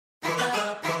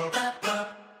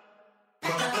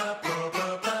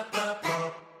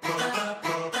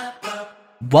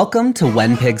Welcome to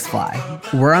When Pigs Fly.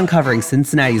 We're uncovering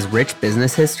Cincinnati's rich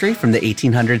business history from the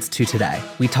 1800s to today.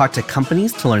 We talk to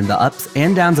companies to learn the ups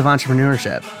and downs of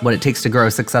entrepreneurship, what it takes to grow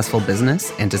a successful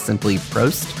business, and to simply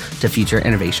prost to future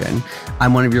innovation.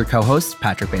 I'm one of your co-hosts,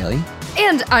 Patrick Bailey.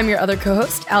 And I'm your other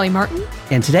co-host, Allie Martin.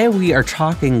 And today we are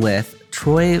talking with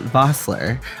Troy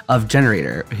Vossler of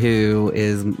Generator, who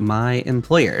is my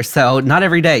employer. So not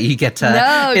every day you get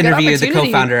to interview the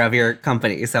co-founder of your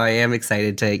company. So I am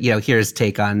excited to, hear his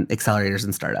take on accelerators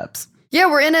and startups. Yeah,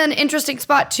 we're in an interesting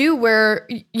spot too, where,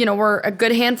 we're a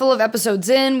good handful of episodes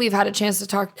in. We've had a chance to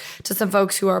talk to some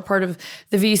folks who are part of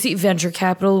the VC venture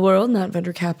capital world, not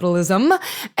venture capitalism,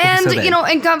 and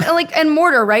and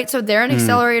Mortar, right? So they're an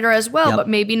accelerator as well, but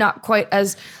maybe not quite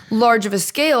as large of a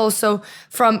scale. So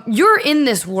you're in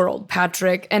this world,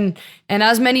 Patrick, and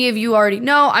as many of you already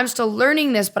know, I'm still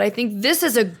learning this, but I think this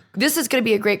is going to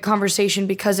be a great conversation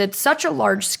because it's such a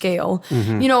large scale.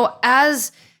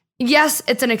 Yes,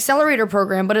 it's an accelerator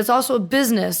program, but it's also a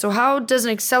business. So how does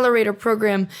an accelerator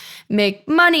program make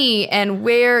money, and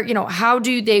where, how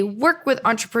do they work with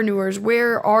entrepreneurs?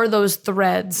 Where are those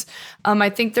threads?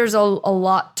 I think there's a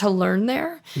lot to learn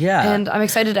there. Yeah. And I'm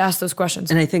excited to ask those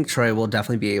questions. And I think Troy will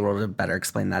definitely be able to better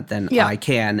explain that than I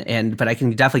can. But I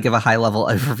can definitely give a high level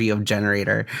overview of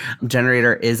Generator.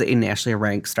 Generator is a nationally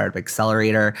ranked startup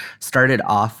accelerator, started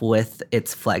off with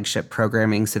its flagship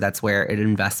programming. So that's where it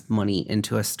invests money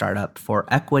into a startup for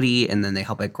equity, and then they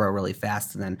help it grow really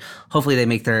fast. And then hopefully they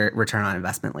make their return on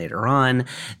investment later on.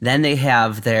 Then they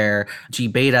have their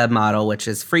G-Beta model, which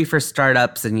is free for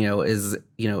startups and, is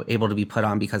able to be put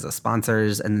on because of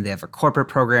sponsors. And then they have a corporate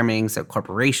programming. So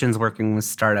corporations working with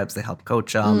startups, they help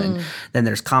coach them. And then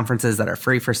there's conferences that are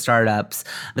free for startups.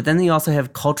 But then they also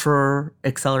have cultural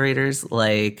accelerators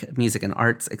like music and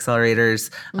arts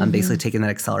accelerators, basically taking that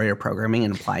accelerator programming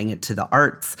and applying it to the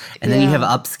arts. And then you have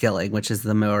upskilling, which is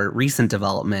the more recent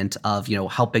development of,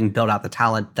 helping build out the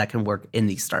talent that can work in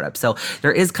these startups. So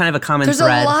there is kind of a common thread.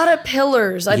 There's a lot of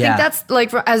pillars. I think that's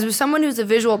as someone who's a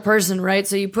visual person, right?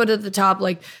 So you put at the top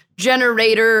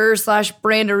Generator /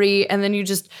 Brandery, and then you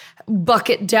just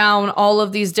bucket down all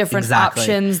of these different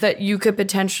options that you could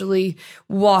potentially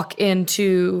walk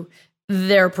into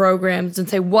their programs and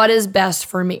say, what is best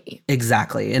for me?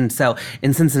 Exactly. And so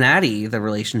in Cincinnati, the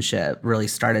relationship really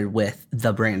started with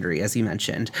the Brandery, as you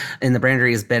mentioned. And the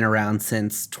Brandery has been around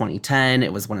since 2010.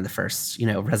 It was one of the first,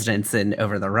 residents in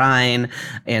Over the Rhine,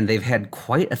 and they've had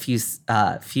quite a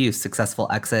few successful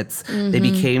exits. They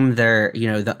became their,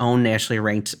 the own nationally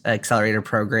ranked accelerator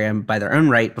program by their own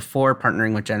right before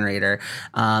partnering with Generator.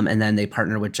 And then they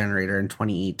partnered with Generator in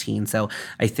 2018. So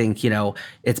I think,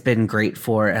 it's been great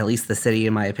for at least the city,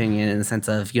 in my opinion, in the sense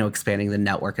of, expanding the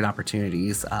network and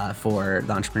opportunities for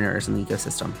the entrepreneurs in the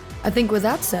ecosystem. I think with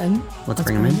that said, let's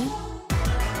bring them in.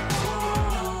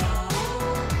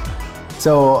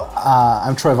 So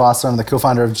I'm Troy Vossler. I'm the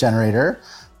co-founder of Generator.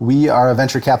 We are a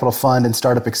venture capital fund and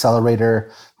startup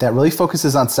accelerator that really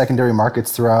focuses on secondary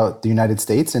markets throughout the United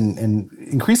States and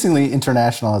increasingly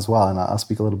international as well. And I'll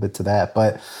speak a little bit to that.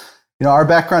 But our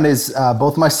background is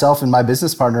both myself and my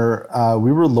business partner,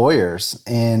 we were lawyers,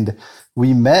 and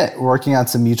we met working on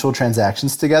some mutual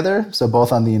transactions together. So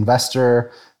both on the investor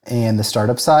and the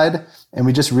startup side. And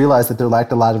we just realized that there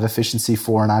lacked a lot of efficiency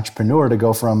for an entrepreneur to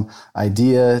go from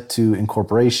idea to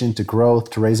incorporation to growth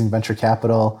to raising venture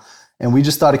capital. And we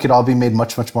just thought it could all be made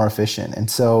much, much more efficient. And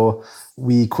so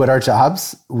we quit our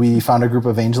jobs. We found a group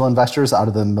of angel investors out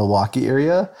of the Milwaukee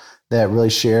area that really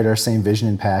shared our same vision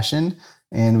and passion.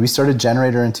 And we started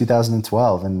Generator in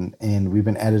 2012, and we've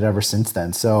been at it ever since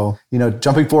then. So,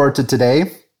 jumping forward to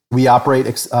today, we operate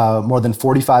more than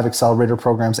 45 accelerator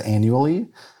programs annually.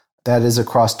 That is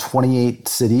across 28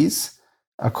 cities,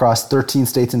 across 13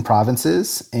 states and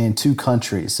provinces, and 2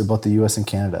 countries, so both the US and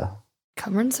Canada.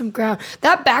 Covering some ground.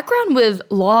 That background with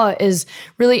law is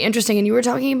really interesting. And you were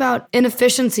talking about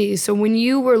inefficiencies. So when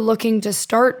you were looking to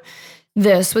start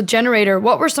this with Generator,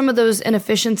 what were some of those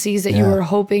inefficiencies that you were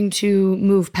hoping to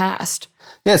move past?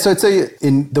 Yeah, so I'd say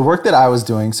in the work that I was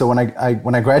doing, so when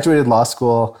I graduated law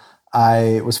school,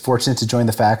 I was fortunate to join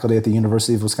the faculty at the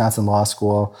University of Wisconsin Law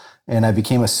School, and I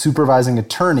became a supervising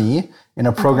attorney in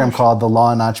a program called the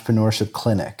Law and Entrepreneurship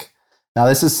Clinic. Now,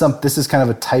 this is kind of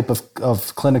a type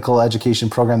of clinical education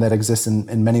program that exists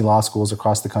in many law schools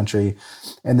across the country,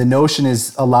 and the notion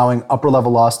is allowing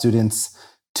upper-level law students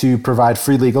to provide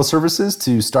free legal services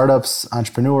to startups,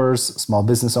 entrepreneurs, small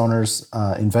business owners,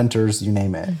 inventors, you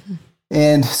name it.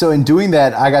 And so in doing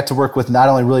that, I got to work with not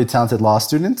only really talented law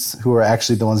students who are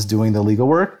actually the ones doing the legal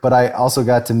work, but I also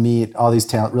got to meet all these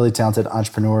really talented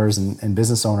entrepreneurs and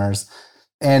business owners.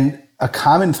 And a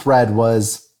common thread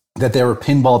was that they were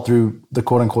pinballed through the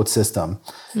quote unquote system.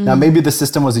 Now, maybe the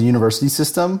system was a university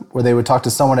system where they would talk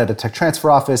to someone at a tech transfer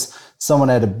office, someone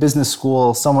at a business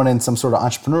school, someone in some sort of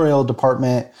entrepreneurial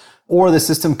department, or the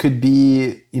system could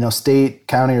be, state,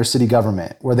 county, or city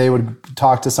government, where they would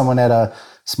talk to someone at a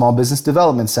small business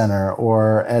development center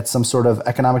or at some sort of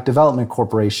economic development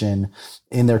corporation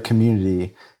in their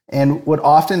community. And what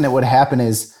often that would happen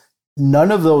is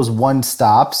none of those one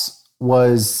stops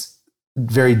was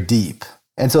very deep.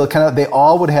 And so they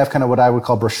all would have kind of what I would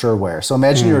call brochureware. So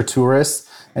imagine you're a tourist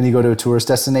and you go to a tourist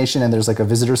destination and there's like a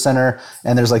visitor center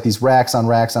and there's like these racks on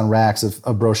racks on racks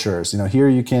of brochures. Here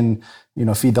you can,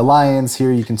 feed the lions.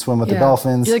 Here you can swim with the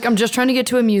dolphins. You're like, I'm just trying to get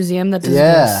to a museum that does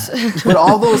this. But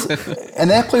all those, and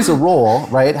that plays a role,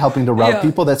 right? Helping to route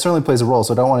people. That certainly plays a role.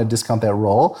 So I don't want to discount that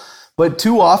role. But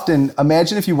too often,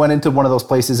 imagine if you went into one of those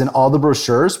places and all the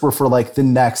brochures were for like the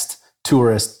next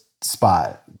tourist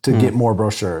spot to get more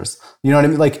brochures. You know what I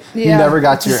mean? Like you never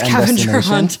got to your end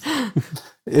destination.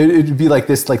 It'd be like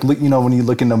this, like, when you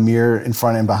look in a mirror in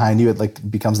front and behind you, it like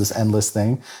becomes this endless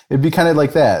thing. It'd be kind of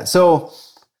like that. So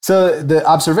the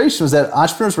observation was that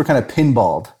entrepreneurs were kind of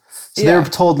pinballed. So they were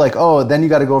told like, oh, then you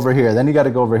got to go over here. Then you got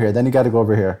to go over here. Then you got to go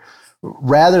over here.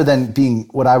 Rather than being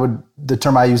the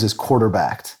term I use is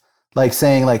quarterbacked. Like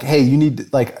saying like, hey, you need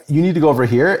to go over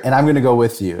here and I'm going to go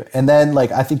with you. And then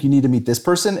like, I think you need to meet this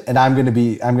person and I'm going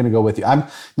to go with you. I'm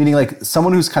meaning like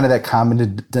someone who's kind of that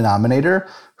common denominator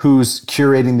who's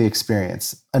curating the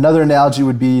experience. Another analogy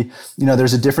would be,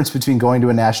 there's a difference between going to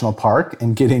a national park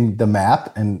and getting the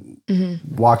map and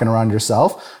walking around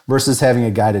yourself versus having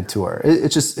a guided tour.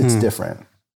 It's different.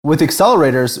 With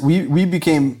accelerators, we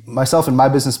became, myself and my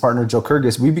business partner, Joe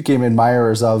Kyrgyz, we became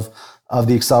admirers of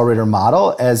the accelerator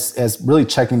model as really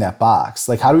checking that box.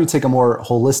 Like, how do we take a more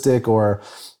holistic or,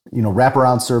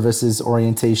 wraparound services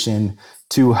orientation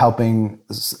to helping,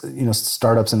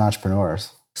 startups and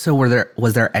entrepreneurs? So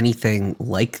was there anything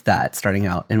like that starting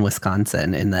out in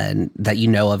Wisconsin and then that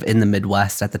of in the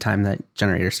Midwest at the time that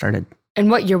Generator started? And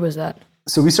what year was that?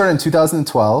 So we started in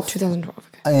 2012. 2012,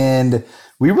 okay. And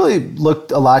we really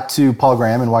looked a lot to Paul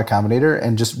Graham and Y Combinator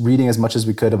and just reading as much as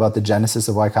we could about the genesis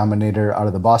of Y Combinator out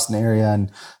of the Boston area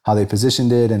and how they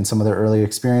positioned it and some of their early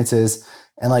experiences.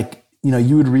 And like,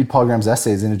 you would read Paul Graham's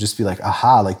essays and it'd just be like,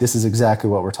 aha, like this is exactly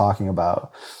what we're talking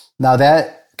about. Now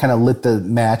that kind of lit the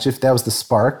match, if that was the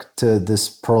spark to this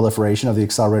proliferation of the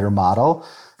accelerator model.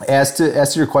 As to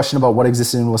your question about what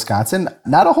existed in Wisconsin,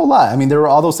 not a whole lot. I mean, there were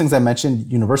all those things I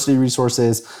mentioned, university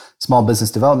resources, small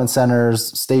business development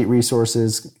centers, state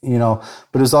resources, but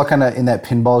it was all kind of in that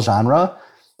pinball genre.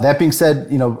 That being said,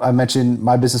 I mentioned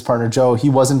my business partner, Joe, he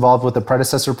was involved with a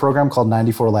predecessor program called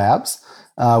 94 Labs,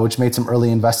 which made some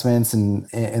early investments. And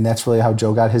that's really how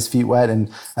Joe got his feet wet.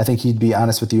 And I think he'd be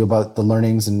honest with you about the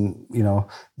learnings and,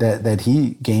 that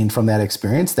he gained from that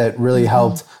experience that really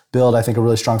helped build, I think, a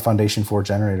really strong foundation for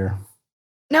Generator.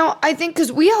 Now, I think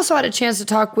because we also had a chance to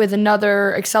talk with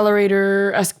another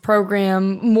accelerator-esque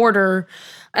program, Mortar.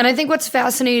 And I think what's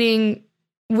fascinating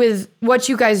with what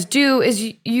you guys do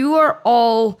is you are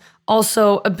all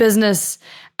also a business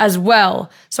as well.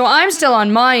 So I'm still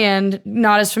on my end,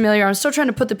 not as familiar. I'm still trying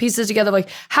to put the pieces together. Like,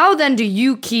 how then do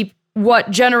you keep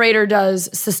what Generator does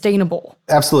sustainable?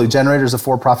 Absolutely. Generator is a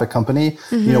for-profit company.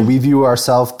 We view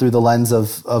ourselves through the lens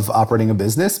of operating a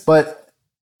business, but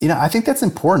I think that's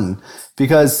important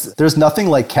because there's nothing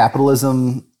like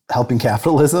capitalism helping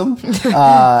capitalism.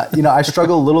 I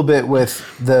struggle a little bit with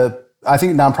I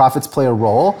think nonprofits play a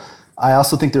role. I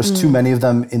also think there's too many of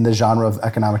them in the genre of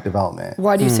economic development.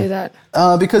 Why do you say that?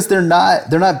 Because they're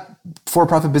not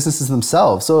for-profit businesses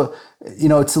themselves. So,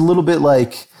 it's a little bit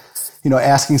like,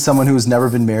 asking someone who's never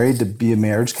been married to be a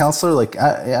marriage counselor. Like,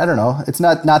 I don't know. It's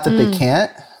not that they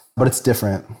can't, but it's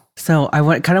different. So I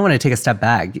kind of want to take a step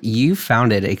back. You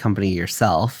founded a company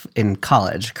yourself in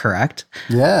college, correct?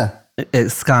 Yeah.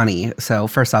 It's Scani. So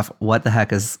first off, what the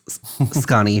heck is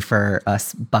Scani for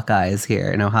us Buckeyes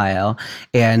here in Ohio?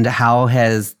 And how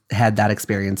has had that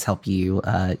experience help you,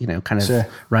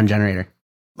 run Generator?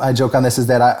 I joke on this is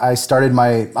that I started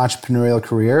my entrepreneurial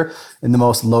career in the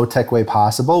most low-tech way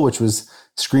possible, which was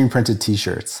screen printed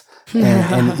T-shirts.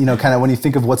 And kind of when you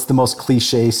think of what's the most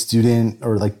cliche student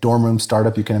or like dorm room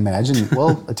startup you can imagine,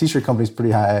 well, a T-shirt company is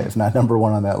pretty high, if not number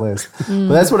one on that list. But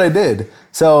that's what I did.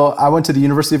 So I went to the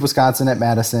University of Wisconsin at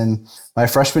Madison. My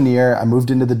freshman year, I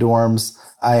moved into the dorms.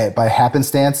 By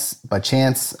happenstance, by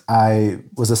chance, I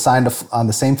was assigned on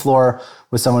the same floor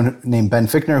with someone named Ben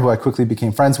Fickner, who I quickly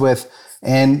became friends with.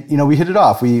 And, we hit it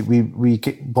off. We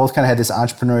both kind of had this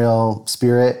entrepreneurial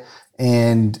spirit.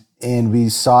 And and we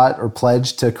sought or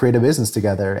pledged to create a business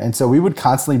together. And so we would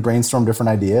constantly brainstorm different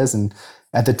ideas. And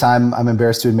at the time, I'm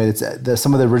embarrassed to admit,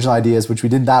 some of the original ideas, which we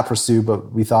did not pursue,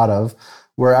 but we thought of,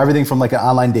 were everything from like an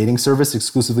online dating service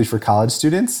exclusively for college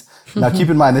students. Now, keep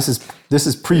in mind, this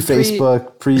is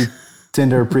pre-Facebook,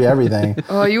 pre-Tinder, pre-everything.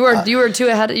 Oh, you were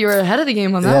ahead of the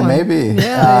game on that one. Maybe.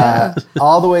 Yeah.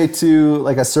 All the way to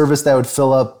like a service that would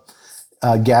fill up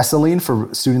gasoline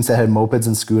for students that had mopeds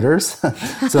and scooters.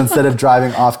 So instead of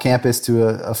driving off campus to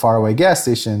a faraway gas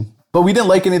station. But we didn't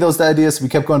like any of those ideas. So we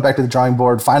kept going back to the drawing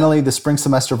board. Finally, the spring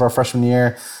semester of our freshman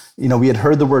year, we had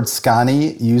heard the word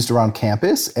Scani used around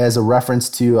campus as a reference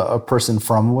to a person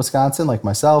from Wisconsin, like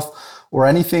myself, or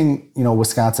anything,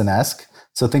 Wisconsin-esque.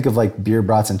 So think of like beer,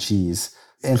 brats, and cheese.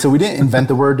 And so we didn't invent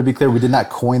the word, to be clear. We did not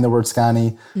coin the word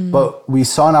Scani, but we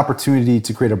saw an opportunity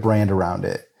to create a brand around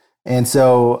it. And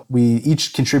so we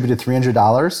each contributed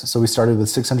 $300. So we started with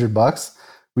 $600.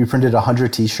 We printed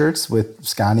 100 t-shirts with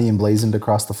Scani emblazoned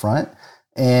across the front.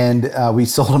 And we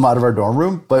sold them out of our dorm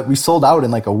room, but we sold out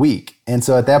in like a week. And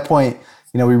so at that point,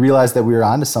 we realized that we were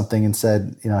onto something and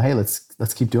said, hey,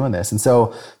 let's keep doing this. And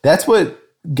so that's what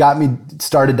got me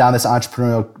started down this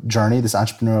entrepreneurial journey, this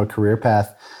entrepreneurial career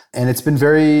path. And I've been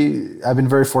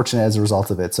very fortunate as a result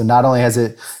of it. So not only has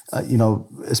it,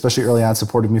 especially early on,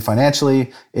 supported me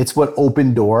financially, it's what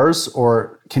opened doors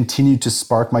or continued to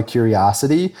spark my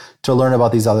curiosity to learn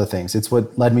about these other things. It's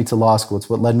what led me to law school. It's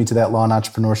what led me to that law and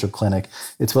entrepreneurship clinic.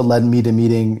 It's what led me to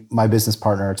meeting my business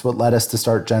partner. It's what led us to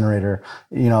start Generator,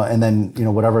 and then,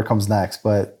 whatever comes next.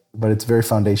 But it's very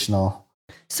foundational.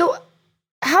 So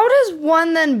how does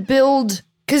one then build?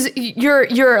 Because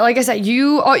you're like I said,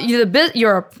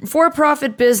 you're a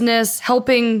for-profit business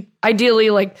helping, ideally,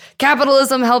 like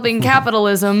capitalism helping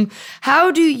capitalism.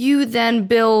 How do you then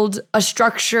build a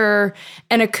structure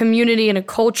and a community and a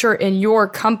culture in your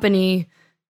company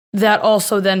that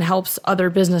also then helps other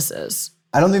businesses?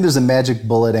 I don't think there's a magic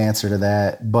bullet answer to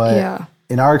that, but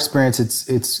in our experience,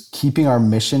 it's keeping our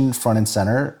mission front and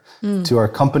center to our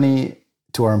company,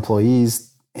 to our employees,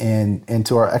 and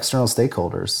to our external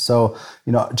stakeholders. So,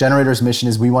 Generator's mission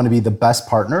is we want to be the best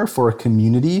partner for a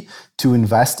community to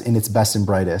invest in its best and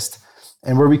brightest.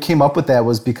 And where we came up with that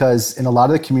was because in a lot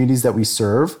of the communities that we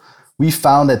serve, we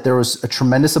found that there was a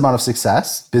tremendous amount of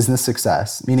success, business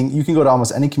success, meaning you can go to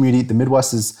almost any community. The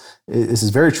Midwest this is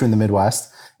very true in the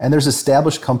Midwest. And there's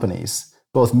established companies,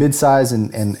 both mid-size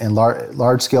and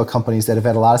large-scale companies that have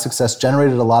had a lot of success,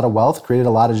 generated a lot of wealth, created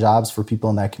a lot of jobs for people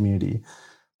in that community.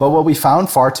 But what we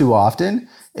found far too often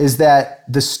is that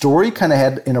the story kind of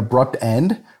had an abrupt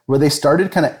end where they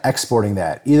started kind of exporting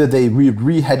that. Either they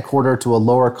re-headquarter to a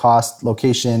lower cost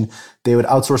location, they would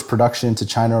outsource production to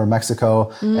China or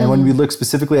Mexico. And when we look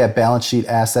specifically at balance sheet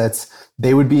assets,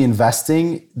 they would be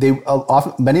investing.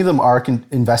 Many of them are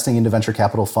investing into venture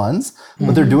capital funds,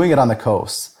 but they're doing it on the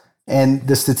coast. And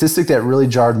the statistic that really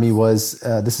jarred me was,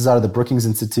 this is out of the Brookings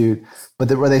Institute,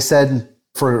 but where they said,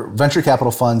 for venture capital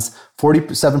funds,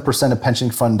 47% of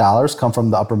pension fund dollars come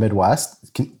from the upper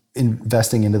Midwest,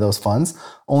 investing into those funds.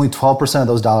 Only 12% of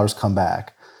those dollars come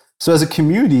back. So as a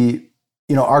community,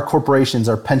 our corporations,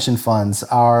 our pension funds,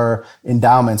 our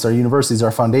endowments, our universities,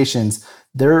 our foundations,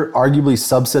 they're arguably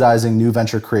subsidizing new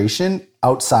venture creation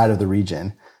outside of the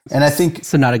region. And I think...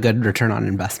 So not a good return on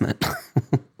investment.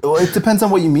 Well, it depends on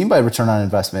what you mean by return on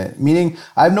investment. Meaning,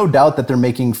 I have no doubt that they're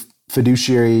making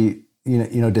fiduciary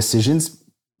decisions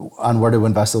on where to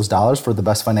invest those dollars for the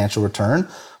best financial return.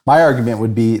 My argument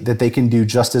would be that they can do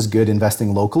just as good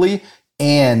investing locally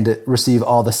and receive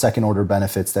all the second order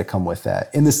benefits that come with that.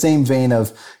 In the same vein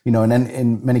of,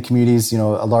 in many communities, a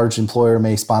large employer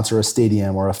may sponsor a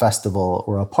stadium or a festival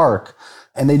or a park.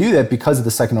 And they do that because of the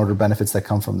second order benefits that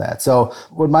come from that. So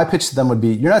what my pitch to them would be,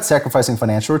 you're not sacrificing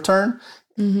financial return.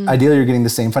 Ideally, you're getting the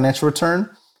same financial return,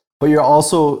 but you're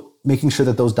also making sure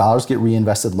that those dollars get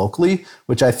reinvested locally,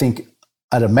 which I think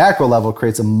at a macro level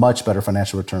creates a much better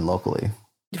financial return locally.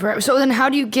 Right. So then how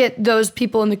do you get those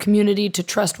people in the community to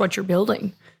trust what you're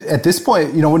building? At this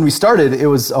point, when we started, it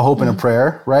was a hope and a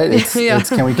prayer, right? It's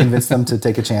can we convince them to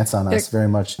take a chance on us very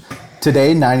much.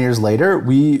 Today, 9 years later,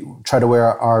 we try to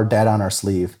wear our data on our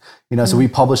sleeve. So we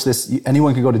publish this.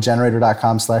 Anyone can go to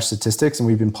generator.com/statistics, and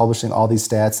we've been publishing all these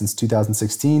stats since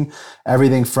 2016.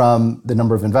 Everything from the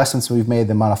number of investments we've made,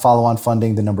 the amount of follow-on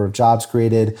funding, the number of jobs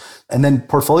created, and then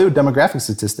portfolio demographic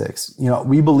statistics.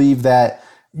 We believe that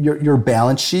your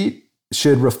balance sheet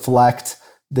should reflect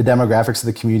the demographics of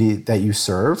the community that you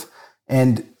serve.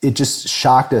 And it just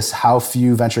shocked us how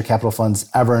few venture capital funds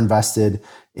ever invested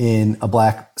in a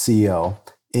Black CEO,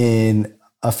 in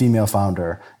a female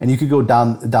founder. And you could go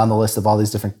down the list of all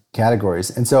these different categories.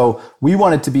 And so we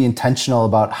wanted to be intentional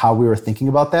about how we were thinking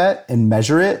about that and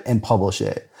measure it and publish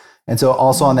it. And so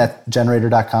also on that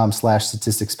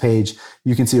generator.com/statistics page,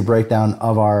 you can see a breakdown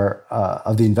of our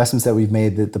of the investments that we've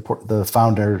made, the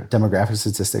founder demographic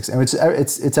statistics. And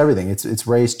it's everything. It's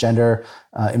race, gender,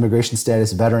 immigration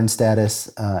status, veteran status,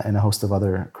 and a host of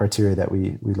other criteria that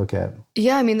we look at.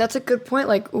 Yeah, I mean, that's a good point.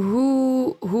 Like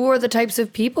who are the types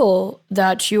of people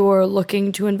that you're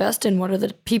looking to invest in? What are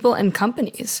the people and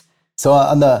companies? So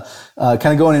on the kind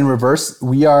of going in reverse,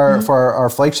 we are for our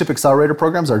flagship accelerator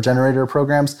programs, our generator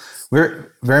programs,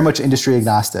 we're very much industry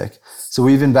agnostic. So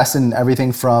we've invested in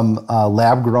everything from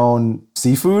lab grown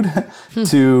seafood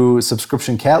to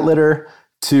subscription cat litter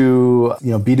to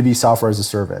B2B software as a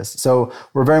service. So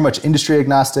we're very much industry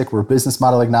agnostic. We're business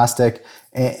model agnostic,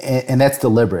 and that's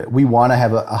deliberate. We want to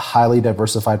have a highly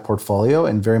diversified portfolio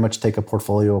and very much take a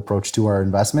portfolio approach to our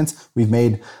investments. We've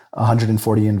made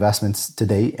 140 investments to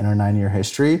date in our 9-year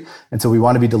history, and so we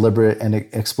want to be deliberate and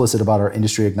explicit about our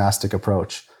industry agnostic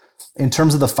approach. In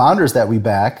terms of the founders that we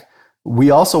back, we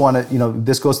also want to,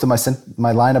 this goes to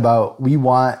my line about we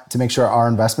want to make sure our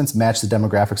investments match the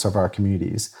demographics of our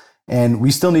communities. And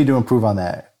we still need to improve on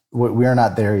that. We are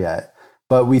not there yet.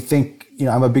 But we think,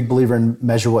 I'm a big believer in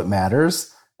measure what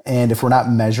matters. And if we're not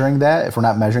measuring that, if we're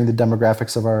not measuring the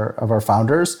demographics of our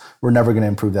founders, we're never going to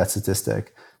improve that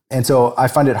statistic. And so I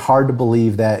find it hard to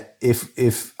believe that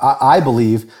if I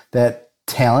believe that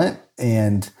talent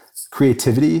and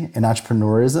creativity and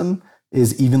entrepreneurism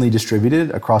is evenly distributed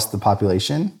across the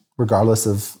population, regardless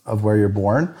of where you're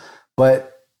born.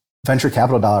 But venture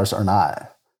capital dollars are not.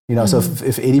 So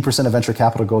if 80% of venture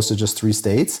capital goes to just 3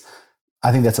 states,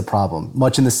 I think that's a problem.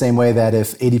 Much in the same way that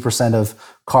if 80% of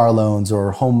car loans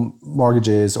or home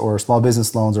mortgages or small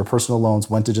business loans or personal loans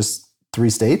went to just 3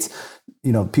 states,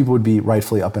 people would be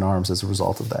rightfully up in arms as a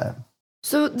result of that.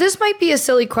 So this might be a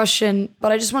silly question,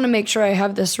 but I just want to make sure I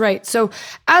have this right. So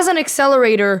as an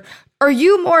accelerator, are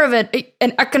you more of an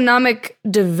economic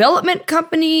development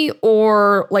company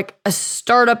or like a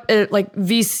startup, like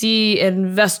VC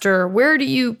investor? Where do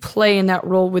you play in that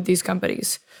role with these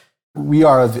companies? We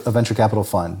are a venture capital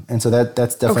fund. And so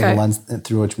that's definitely the lens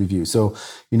through which we view. So,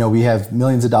 we have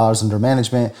millions of dollars under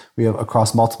management. We have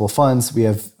across multiple funds. We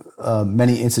have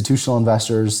many institutional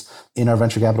investors in our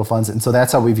venture capital funds. And so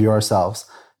that's how we view ourselves.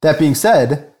 That being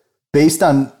said, based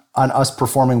on us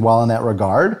performing well in that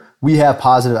regard, we have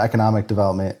positive economic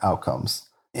development outcomes.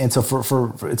 And so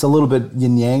for it's a little bit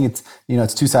yin yang. It's,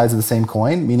 it's 2 sides of the same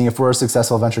coin, meaning if we're a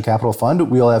successful venture capital fund,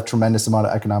 we'll have tremendous amount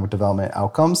of economic development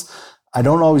outcomes. I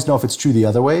don't always know if it's true the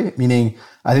other way, meaning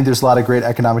I think there's a lot of great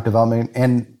economic development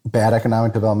and bad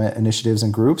economic development initiatives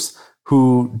and groups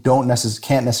who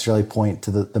can't necessarily point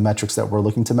to the metrics that we're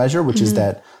looking to measure, which is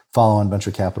that follow-on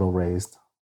venture capital raised.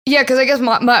 Yeah, because I guess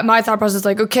my thought process is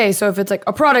like, okay, so if it's like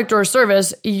a product or a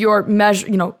service, you're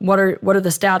what are the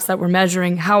stats that we're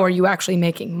measuring? How are you actually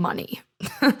making money?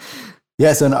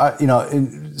 Yes, and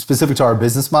in specific to our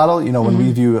business model, when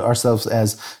we view ourselves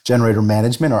as generator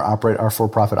management or operate our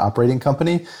for-profit operating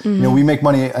company, we make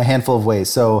money a handful of ways.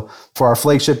 So for our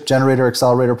flagship generator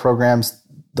accelerator programs,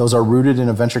 those are rooted in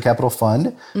a venture capital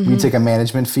fund. We take a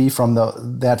management fee from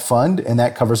that fund, and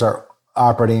that covers our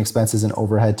operating expenses and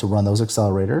overhead to run those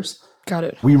accelerators. Got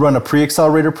it. We run a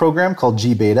pre-accelerator program called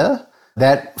G-Beta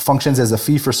that functions as a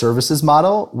fee-for-services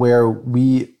model where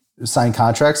we sign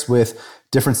contracts with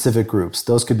different civic groups.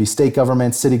 Those could be state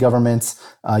governments, city governments,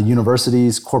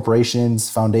 universities, corporations,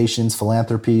 foundations,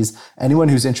 philanthropies, anyone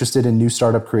who's interested in new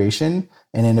startup creation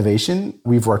and innovation,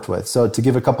 we've worked with. So to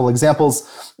give a couple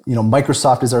examples,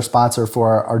 Microsoft is our sponsor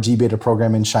for our G-Beta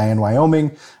program in Cheyenne,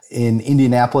 Wyoming. In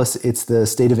Indianapolis, it's the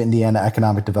State of Indiana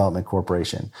Economic Development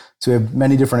Corporation. So we have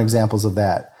many different examples of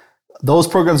that. Those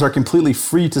programs are completely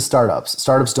free to startups.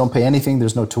 Startups don't pay anything.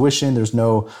 There's no tuition. There's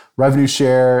no revenue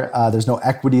share. There's no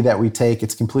equity that we take.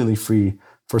 It's completely free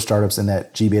for startups in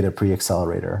that G-Beta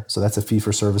pre-accelerator. So that's a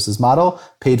fee-for-services model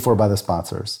paid for by the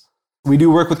sponsors. We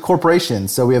do work with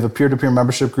corporations. So we have a peer-to-peer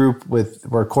membership group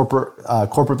where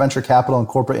corporate venture capital and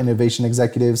corporate innovation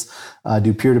executives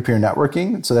do peer-to-peer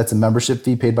networking. So that's a membership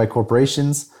fee paid by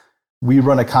corporations. We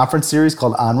run a conference series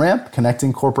called OnRamp,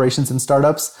 Connecting Corporations and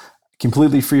Startups,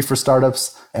 completely free for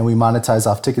startups, and we monetize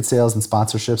off ticket sales and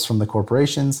sponsorships from the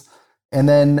corporations. And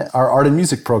then our art and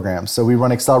music programs. So we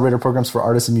run accelerator programs for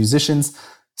artists and musicians.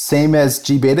 Same as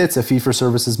G-Beta, it's a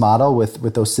fee-for-services model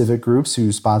with those civic groups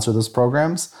who sponsor those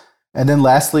programs. And then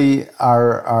lastly,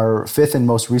 our 5th and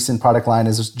most recent product line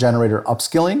is Generator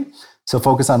Upskilling. So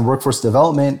focus on workforce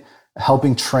development,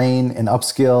 helping train and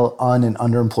upskill and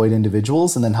underemployed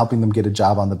individuals, and then helping them get a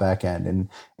job on the back end.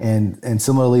 And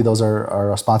similarly, those are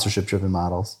our sponsorship driven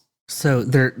models. So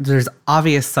there's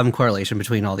obvious some correlation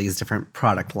between all these different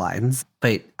product lines,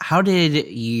 but how did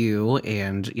you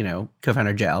and,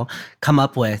 co-founder Joe come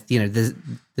up with,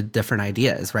 the different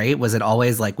ideas, right? Was it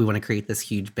always like, we want to create this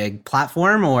huge, big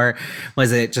platform, or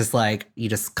was it just like, you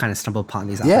just kind of stumbled upon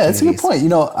these opportunities? Yeah, that's a good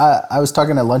point. I was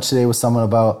talking at lunch today with someone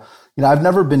about, I've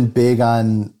never been big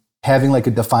on having like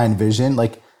a defined vision.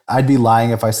 Like, I'd be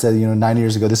lying if I said, 9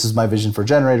 years ago, this is my vision for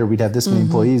Generator. We'd have this many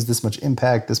employees, this much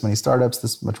impact, this many startups,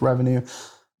 this much revenue.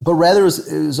 But rather, it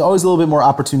was always a little bit more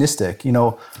opportunistic.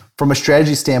 From a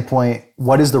strategy standpoint,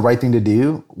 what is the right thing to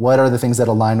do? What are the things that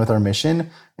align with our mission?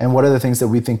 And what are the things that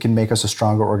we think can make us a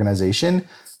stronger organization?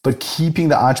 But keeping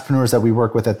the entrepreneurs that we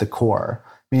work with at the core,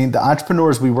 meaning the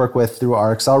entrepreneurs we work with through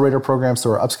our accelerator programs,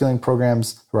 through our upskilling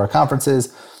programs, through our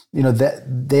conferences, that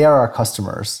they are our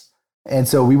customers. And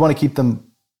so we want to keep them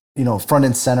front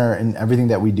and center in everything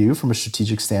that we do from a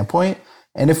strategic standpoint.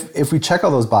 And if we check all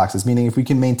those boxes, meaning if we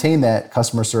can maintain that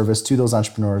customer service to those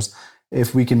entrepreneurs,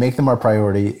 if we can make them our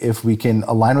priority, if we can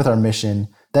align with our mission,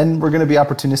 then we're going to be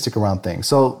opportunistic around things.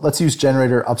 So let's use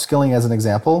Generator upskilling as an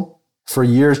example. For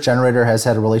years, Generator has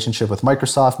had a relationship with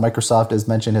Microsoft. Microsoft, as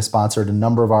mentioned, has sponsored a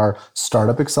number of our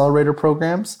startup accelerator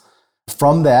programs.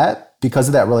 From that, because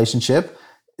of that relationship,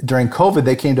 during COVID,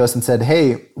 they came to us and said,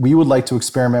 hey, we would like to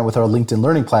experiment with our LinkedIn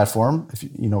Learning platform. If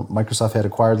Microsoft had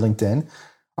acquired LinkedIn,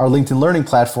 our LinkedIn Learning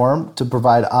platform to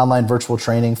provide online virtual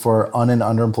training for and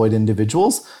underemployed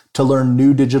individuals to learn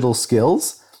new digital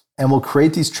skills. And we'll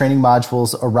create these training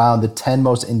modules around the 10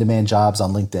 most in-demand jobs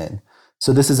on LinkedIn.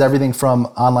 So this is everything from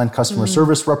online customer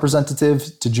service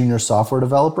representative to junior software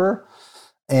developer.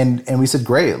 And we said,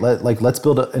 great, let's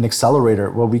build an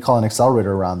accelerator, what we call an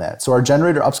accelerator around that. So our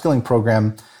Generator upskilling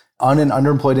program, and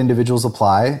underemployed individuals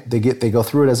apply. They go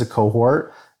through it as a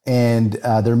cohort, and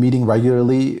they're meeting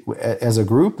regularly as a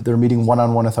group. They're meeting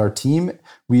one-on-one with our team.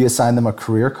 We assign them a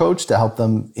career coach to help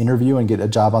them interview and get a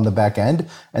job on the back end.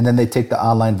 And then they take the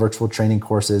online virtual training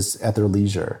courses at their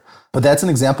leisure. But that's an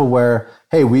example where,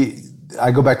 hey,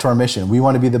 I go back to our mission. We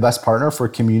want to be the best partner for a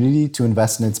community to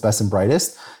invest in its best and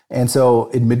brightest. And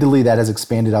so admittedly, that has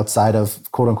expanded outside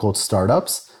of quote unquote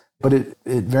startups, but it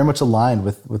very much aligned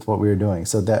with what we were doing.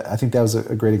 So I think that was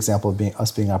a great example of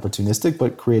us being opportunistic,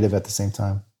 but creative at the same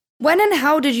time. When and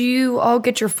how did you all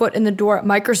get your foot in the door at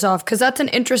Microsoft? Because that's an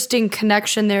interesting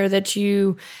connection there that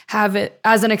you have it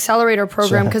as an accelerator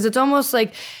program, because it's almost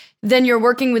like then you're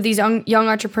working with these young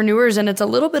entrepreneurs, and it's a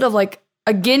little bit of like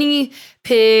a guinea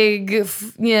pig,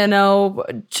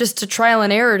 just a trial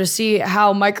and error to see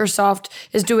how Microsoft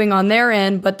is doing on their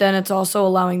end, but then it's also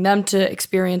allowing them to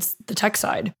experience the tech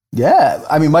side. Yeah.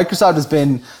 I mean, Microsoft has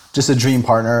been just a dream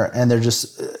partner, and they're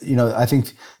just, I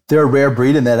think they're a rare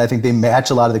breed in that I think they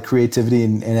match a lot of the creativity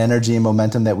and energy and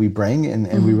momentum that we bring,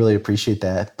 and we really appreciate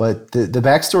that. But the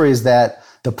backstory is that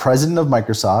the president of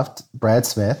Microsoft, Brad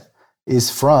Smith,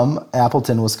 is from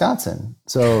Appleton, Wisconsin.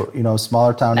 So,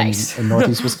 smaller town in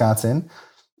Northeast Wisconsin.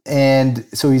 And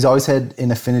so he's always had an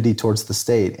affinity towards the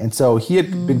state. And so he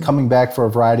had been coming back for a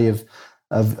variety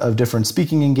of different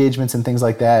speaking engagements and things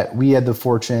like that. We had the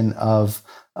fortune of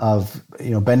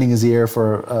bending his ear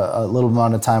for a little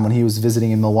amount of time when he was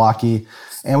visiting in Milwaukee.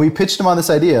 And we pitched him on this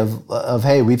idea of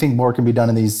hey, we think more can be done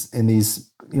in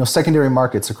these secondary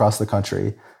markets across the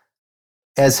country.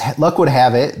 As luck would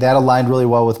have it, that aligned really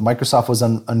well with Microsoft was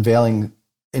unveiling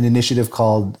an initiative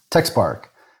called TechSpark,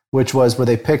 which was where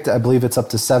they picked, I believe it's up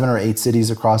to 7 or 8 cities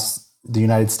across the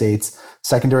United States,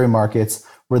 secondary markets,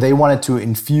 where they wanted to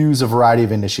infuse a variety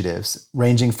of initiatives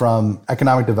ranging from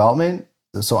economic development,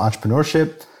 so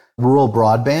entrepreneurship, rural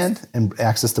broadband and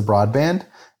access to broadband,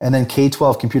 and then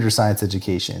K-12 computer science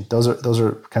education. Those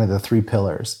are kind of the 3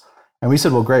 pillars. And we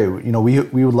said, well, great.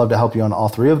 We would love to help you on all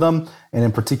 3 of them. And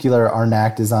in particular, our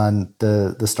NACT is on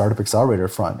the Startup Accelerator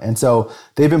front. And so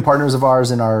they've been partners of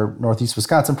ours in our Northeast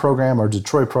Wisconsin program, our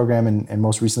Detroit program, and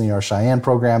most recently our Cheyenne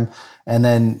program. And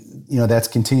then, that's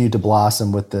continued to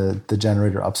blossom with the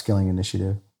Generator Upskilling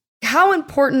Initiative. How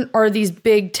important are these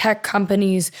big tech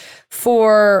companies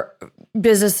for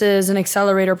businesses and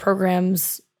accelerator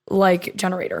programs like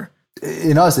Generator?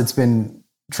 In us, it's been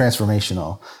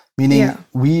transformational. Meaning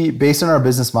based on our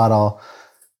business model,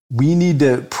 we need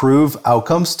to prove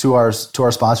outcomes to our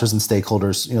sponsors and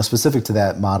stakeholders, specific to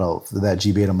that model, that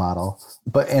GBeta model.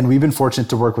 And we've been fortunate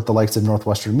to work with the likes of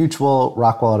Northwestern Mutual,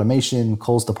 Rockwell Automation,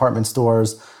 Kohl's Department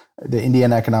Stores, the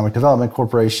Indiana Economic Development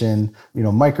Corporation,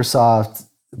 Microsoft,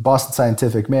 Boston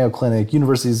Scientific, Mayo Clinic,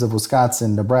 Universities of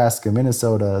Wisconsin, Nebraska,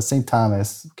 Minnesota, St.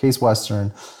 Thomas, Case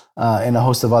Western, and a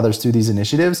host of others through these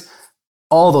initiatives.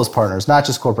 all those partners, not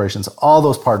just corporations, all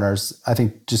those partners, I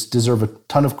think just deserve a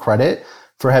ton of credit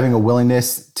for having a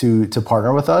willingness to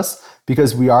partner with us,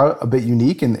 because we are a bit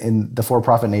unique in the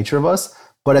for-profit nature of us.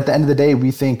 But at the end of the day, we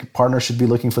think partners should be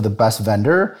looking for the best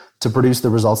vendor to produce the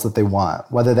results that they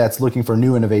want, whether that's looking for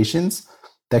new innovations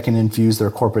that can infuse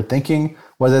their corporate thinking,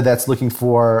 whether that's looking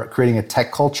for creating a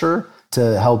tech culture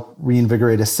to help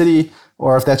reinvigorate a city,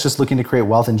 or if that's just looking to create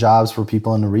wealth and jobs for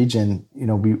people in the region.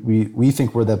 We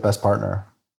think we're the best partner.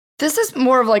 This is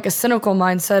more of like a cynical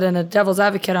mindset and a devil's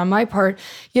advocate on my part.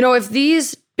 If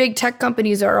these big tech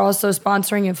companies are also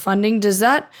sponsoring and funding, does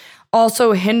that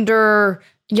also hinder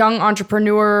young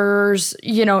entrepreneurs,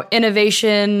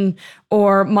 innovation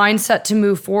or mindset to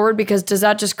move forward? Because does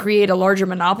that just create a larger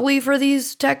monopoly for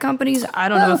these tech companies? I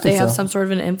don't know if they have some sort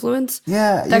of an influence.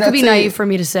 Yeah. That could be naive for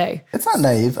me to say. It's not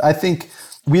naive. I think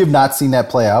we have not seen that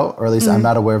play out, or at least I'm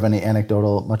not aware of any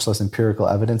anecdotal, much less empirical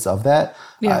evidence of that.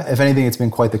 Yeah. If anything, it's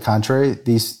been quite the contrary.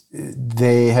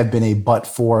 They have been a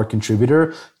but-for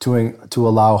contributor to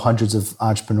allow hundreds of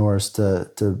entrepreneurs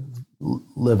to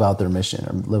live out their mission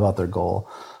or live out their goal.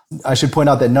 I should point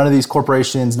out that none of these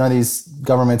corporations, none of these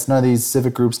governments, none of these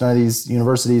civic groups, none of these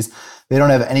universities, they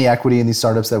don't have any equity in these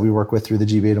startups that we work with through the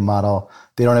G-Beta model.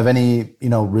 They don't have any,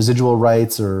 residual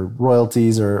rights or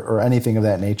royalties or anything of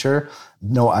that nature.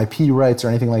 No IP rights or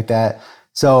anything like that.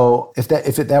 So if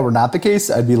that were not the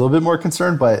case, I'd be a little bit more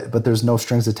concerned, but there's no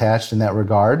strings attached in that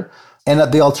regard. And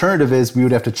the alternative is we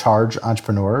would have to charge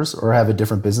entrepreneurs or have a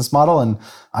different business model. And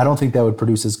I don't think that would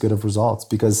produce as good of results,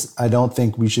 because I don't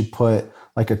think we should put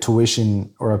like a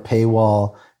tuition or a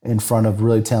paywall in front of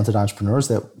really talented entrepreneurs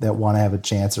that want to have a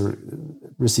chance or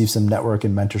receive some network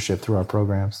and mentorship through our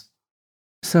programs.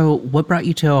 So what brought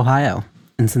you to Ohio,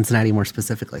 and Cincinnati more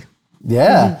specifically?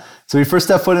 Yeah. So we first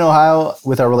stepped foot in Ohio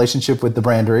with our relationship with the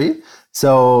Brandery.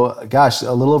 So,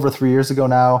 a little over 3 years ago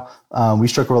now, we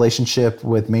struck a relationship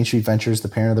with Main Street Ventures, the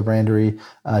parent of the Brandery,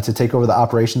 to take over the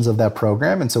operations of that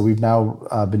program. And so we've now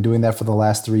been doing that for the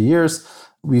last 3 years.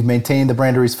 We've maintained the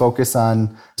Brandery's focus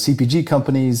on CPG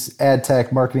companies, ad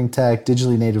tech, marketing tech,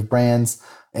 digitally native brands.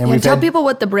 And tell people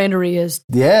what the Brandery is.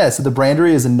 Yeah. So the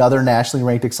Brandery is another nationally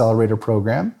ranked accelerator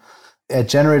program. At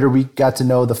Generator, we got to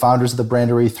know the founders of the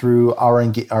Brandery through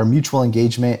our mutual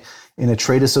engagement in a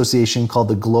trade association called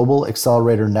the Global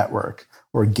Accelerator Network,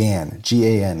 or GAN,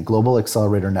 G-A-N, Global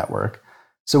Accelerator Network.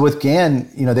 So with GAN,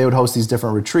 they would host these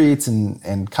different retreats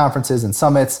and conferences and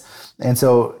summits. And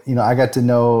so, I got to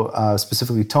know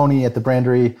specifically Tony at the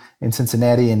Brandery in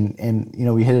Cincinnati, and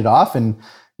we hit it off, and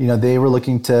they were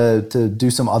looking to do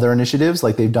some other initiatives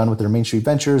like they've done with their Main Street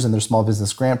Ventures and their small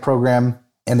business grant program.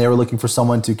 And they were looking for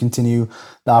someone to continue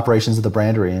the operations of the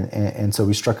Brandery. And so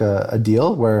we struck a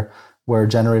deal where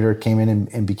Generator came in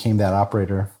and became that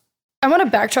operator. I want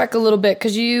to backtrack a little bit,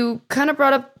 because you kind of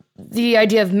brought up the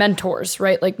idea of mentors,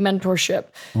 right? Like mentorship.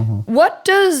 Mm-hmm. What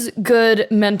does good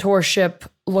mentorship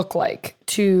look like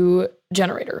to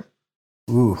Generator?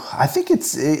 Ooh, I think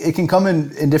it can come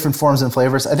in different forms and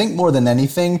flavors. I think more than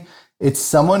anything, it's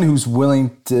someone who's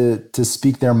willing to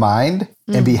speak their mind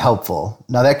and be helpful.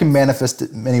 Now that can manifest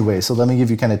in many ways. So let me give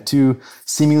you kind of two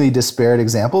seemingly disparate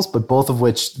examples, but both of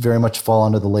which very much fall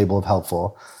under the label of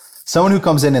helpful. Someone who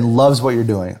comes in and loves what you're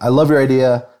doing. I love your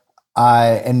idea.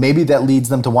 And maybe that leads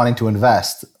them to wanting to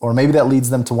invest, or maybe that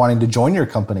leads them to wanting to join your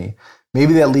company.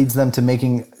 Maybe that leads them to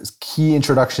making key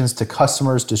introductions to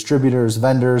customers, distributors,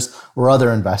 vendors, or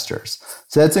other investors.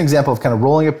 So that's an example of kind of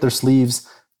rolling up their sleeves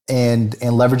and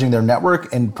leveraging their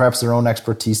network and perhaps their own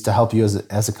expertise to help you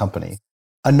as a company.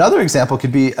 Another example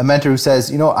could be a mentor who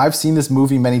says, I've seen this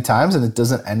movie many times and it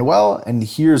doesn't end well, and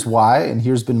here's why, and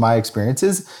here's been my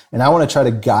experiences, and I want to try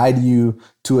to guide you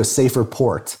to a safer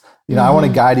port. I want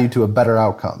to guide you to a better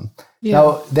outcome. Yeah.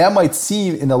 Now, that might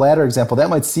seem, in the latter example, that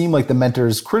might seem like the mentor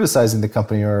is criticizing the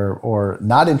company or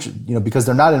not, because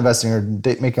they're not investing or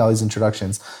making all these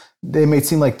introductions. They may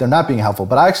seem like they're not being helpful,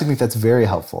 but I actually think that's very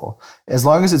helpful. As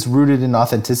long as it's rooted in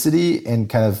authenticity and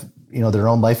kind of, their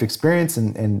own life experience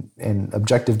and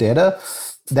objective data,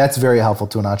 that's very helpful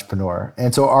to an entrepreneur.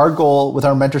 And so our goal with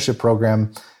our mentorship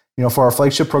program, for our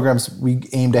flagship programs, we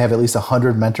aim to have at least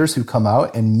 100 mentors who come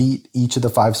out and meet each of the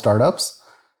 5 startups.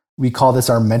 We call this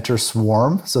our mentor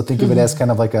swarm. So think of it as kind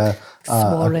of like a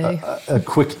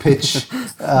quick pitch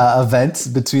event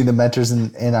between the mentors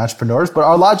and entrepreneurs. But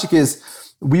our logic is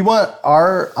we want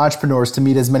our entrepreneurs to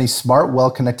meet as many smart,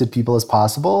 well-connected people as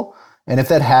possible. And if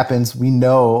that happens, we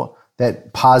know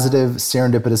that positive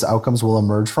serendipitous outcomes will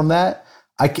emerge from that.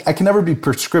 I can never be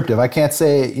prescriptive. I can't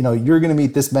say, you're going to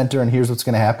meet this mentor and here's what's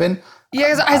going to happen.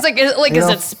 Yeah, I was like, is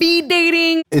it speed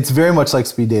dating? It's very much like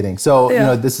speed dating.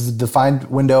 So, this is a defined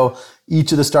window.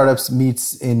 Each of the startups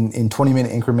meets in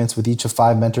 20-minute increments with each of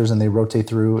 5 mentors, and they rotate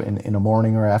through in a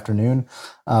morning or afternoon,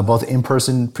 both in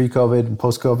person, pre-COVID and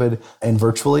post-COVID, and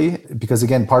virtually. Because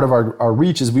again, part of our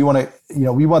reach is we want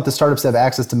the startups to have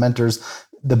access to mentors,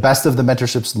 the best of the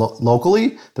mentorships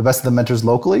locally, the best of the mentors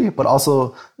locally, but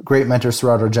also great mentors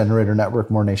throughout our generator network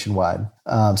more nationwide.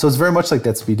 So it's very much like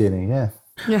that speed dating, yeah.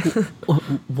 Yeah.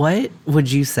 What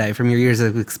would you say from your years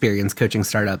of experience coaching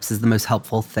startups is the most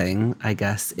helpful thing, I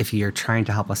guess, if you're trying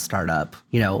to help a startup?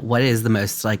 What is the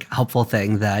most helpful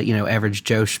thing that, average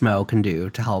Joe Schmo can do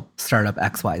to help startup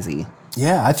XYZ?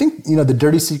 Yeah, I think, the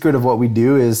dirty secret of what we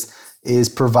do is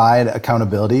provide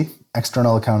accountability,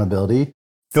 external accountability.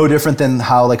 No different than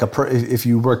how if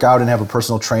you work out and have a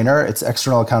personal trainer, it's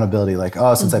external accountability.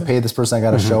 Since I paid this person, I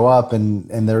got to show up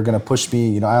and they're going to push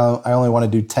me. I only want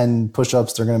to do 10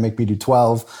 push-ups. They're going to make me do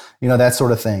 12, that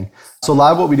sort of thing. So a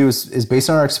lot of what we do is based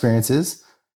on our experiences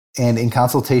and in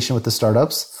consultation with the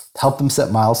startups, help them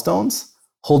set milestones,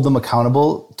 hold them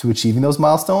accountable to achieving those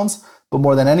milestones, but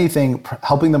more than anything,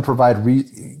 helping them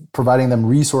providing them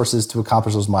resources to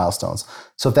accomplish those milestones.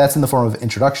 So if that's in the form of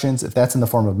introductions, if that's in the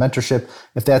form of mentorship,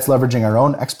 if that's leveraging our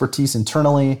own expertise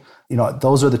internally,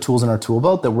 those are the tools in our tool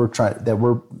belt that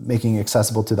we're making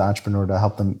accessible to the entrepreneur to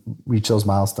help them reach those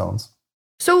milestones.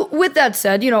 So with that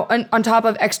said, on top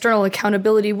of external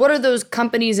accountability, what are those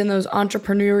companies and those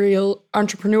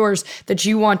entrepreneurs that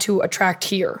you want to attract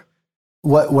here?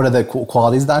 What are the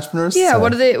qualities of the entrepreneurs? Yeah,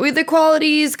 what are the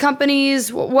qualities,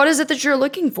 companies? What is it that you're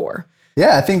looking for?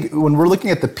 Yeah, I think when we're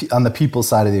looking at on the people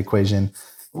side of the equation,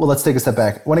 well, let's take a step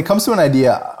back. When it comes to an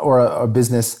idea or a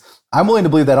business, I'm willing to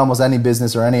believe that almost any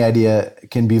business or any idea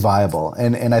can be viable.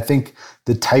 And I think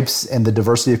the types and the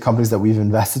diversity of companies that we've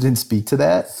invested in speak to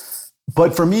that.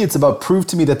 But for me, it's about prove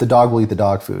to me that the dog will eat the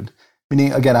dog food.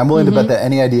 Meaning, again, I'm willing to bet that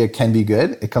any idea can be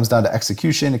good. It comes down to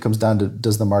execution. It comes down to,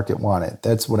 does the market want it?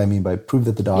 That's what I mean by prove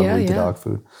that the dog will eat the dog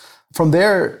food. From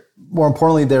there, more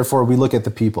importantly, therefore, we look at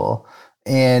the people.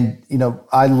 And,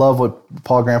 I love what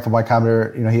Paul Graham from Y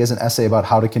Combinator, he has an essay about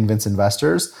how to convince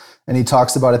investors. And he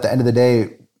talks about at the end of the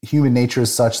day, human nature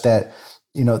is such that,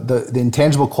 the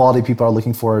intangible quality people are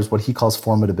looking for is what he calls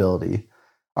formidability.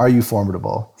 Are you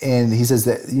formidable? And he says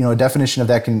that, a definition of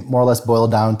that can more or less boil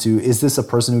down to, is this a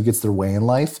person who gets their way in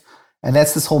life? And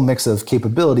that's this whole mix of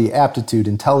capability, aptitude,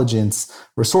 intelligence,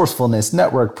 resourcefulness,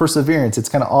 network, perseverance. It's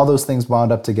kind of all those things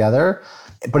wound up together.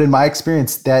 But in my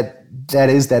experience, that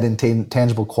is that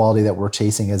intangible quality that we're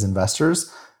chasing as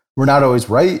investors. We're not always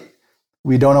right.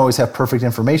 We don't always have perfect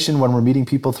information when we're meeting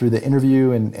people through the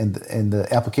interview and the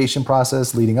application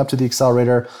process leading up to the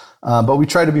accelerator. But we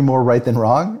try to be more right than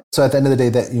wrong. So at the end of the day,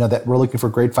 that we're looking for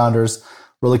great founders,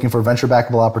 we're looking for venture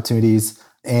backable opportunities,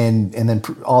 and then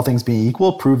all things being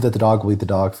equal, prove that the dog will eat the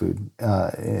dog food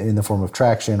in the form of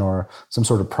traction or some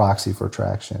sort of proxy for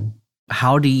traction.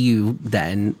 How do you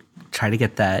then try to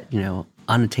get that,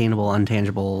 unattainable,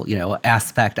 untangible,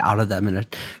 aspect out of them in a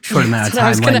short amount of time? I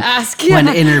was going to ask when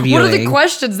interviewing. What are the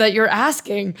questions that you're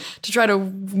asking to try to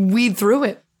weed through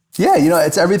it? Yeah,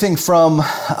 it's everything from,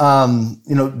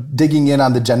 digging in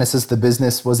on the genesis of the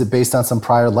business. Was it based on some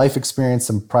prior life experience,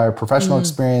 some prior professional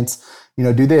experience?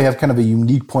 Do they have kind of a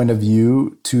unique point of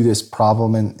view to this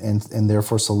problem and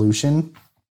therefore solution?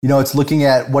 It's looking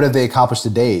at what have they accomplished to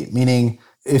date, meaning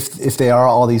if they are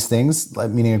all these things,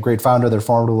 like meaning a great founder, they're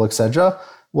formidable, et cetera,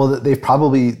 well, they've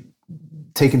probably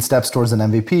taken steps towards an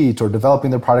MVP, toward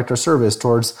developing their product or service,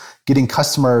 towards getting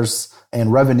customers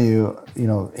and revenue,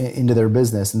 into their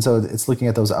business. And so it's looking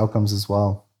at those outcomes as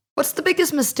well. What's the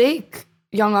biggest mistake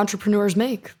young entrepreneurs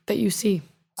make that you see?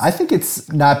 I think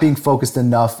it's not being focused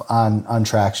enough on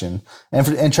traction.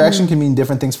 And traction can mean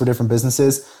different things for different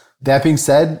businesses. That being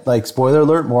said, spoiler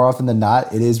alert, more often than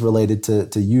not, it is related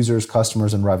to users,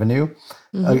 customers, and revenue.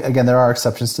 Again, there are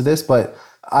exceptions to this, but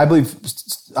I believe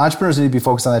entrepreneurs need to be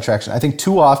focused on that traction. I think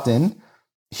too often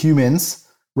humans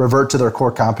revert to their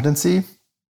core competency.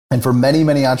 And for many,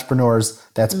 many entrepreneurs,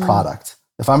 that's product.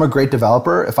 If I'm a great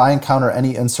developer, if I encounter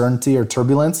any uncertainty or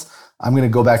turbulence, I'm going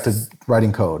to go back to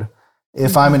writing code.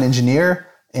 If I'm an engineer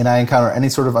and I encounter any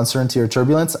sort of uncertainty or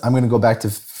turbulence, I'm going to go back to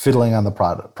fiddling on the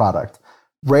product.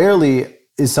 Rarely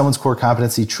is someone's core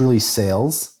competency truly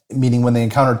sales, meaning when they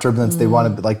encounter turbulence, they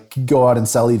want to go out and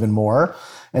sell even more.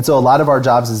 And so a lot of our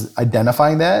jobs is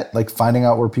identifying that, finding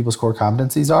out where people's core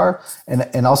competencies are,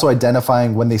 and also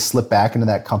identifying when they slip back into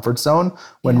that comfort zone,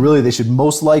 when really they should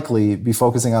most likely be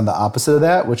focusing on the opposite of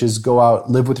that, which is go out,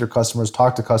 live with your customers,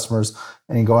 talk to customers,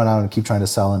 and going out and keep trying to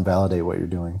sell and validate what you're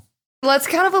doing. Let's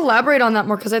kind of elaborate on that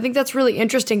more, because I think that's really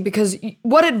interesting. Because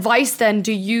what advice then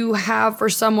do you have for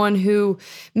someone who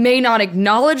may not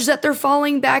acknowledge that they're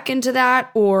falling back into that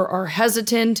or are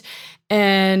hesitant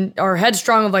and are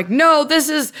headstrong of like, no, this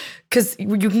is because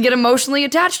you can get emotionally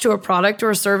attached to a product or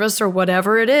a service or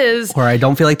whatever it is. Or I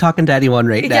don't feel like talking to anyone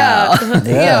right now.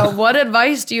 Yeah. What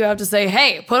advice do you have to say,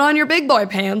 hey, put on your big boy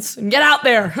pants and get out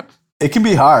there? It can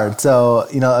be hard. So,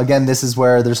 again, this is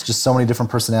where there's just so many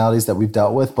different personalities that we've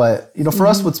dealt with. But, for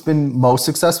us, what's been most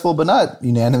successful, but not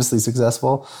unanimously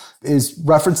successful, is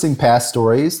referencing past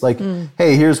stories. Like,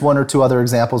 hey, here's one or two other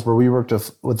examples where we worked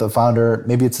with a founder.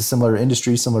 Maybe it's a similar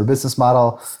industry, similar business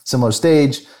model, similar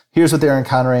stage. Here's what they're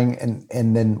encountering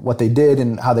and then what they did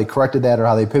and how they corrected that or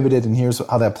how they pivoted. And here's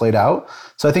how that played out.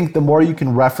 So I think the more you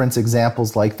can reference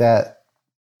examples like that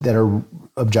are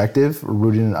objective or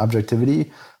rooted in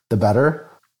objectivity, the better.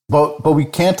 But we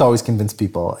can't always convince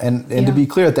people. And to be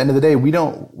clear, at the end of the day, we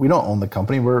don't own the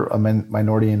company. We're a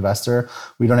minority investor.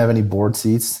 We don't have any board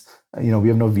seats. We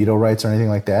have no veto rights or anything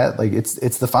like that. Like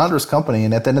it's the founder's company.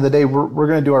 And at the end of the day, we're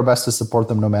going to do our best to support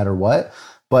them no matter what.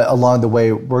 But along the way,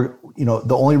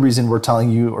 the only reason we're telling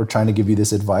you or trying to give you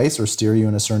this advice or steer you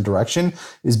in a certain direction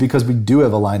is because we do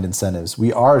have aligned incentives.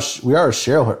 We are a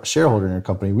shareholder in your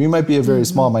company. We might be a very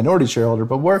small minority shareholder,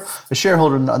 but we're a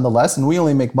shareholder nonetheless, and we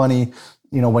only make money,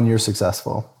 when you're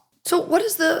successful. So what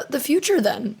is the future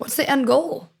then? What's the end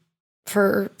goal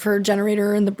for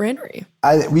Generator and the Brandery?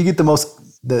 We get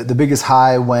the biggest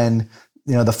high when,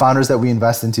 the founders that we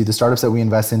invest into, the startups that we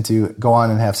invest into go on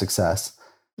and have success.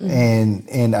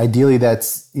 And ideally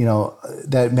that's,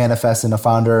 that manifests in a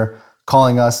founder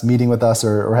calling us, meeting with us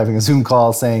or having a Zoom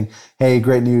call saying, hey,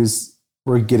 great news,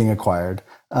 we're getting acquired.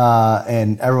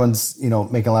 And everyone's,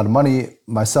 making a lot of money.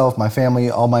 Myself, my family,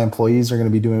 all my employees are going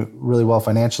to be doing really well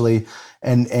financially.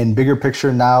 And bigger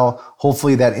picture now,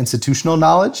 hopefully that institutional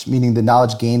knowledge, meaning the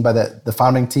knowledge gained by the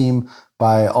founding team,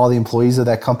 by all the employees of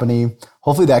that company,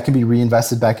 hopefully that can be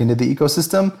reinvested back into the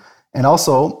ecosystem. And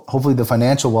also, hopefully the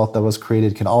financial wealth that was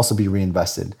created can also be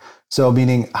reinvested. So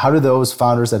meaning, how do those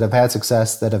founders that have had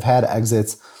success, that have had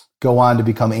exits, go on to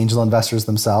become angel investors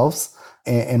themselves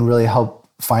and really help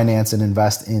finance and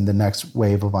invest in the next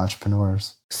wave of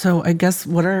entrepreneurs? So I guess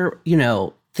what are,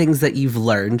 things that you've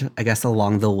learned, I guess,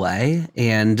 along the way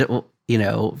and,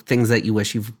 things that you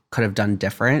wish you could have done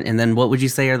different? And then what would you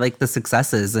say are like the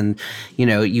successes and,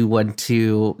 you want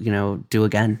to, do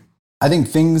again? I think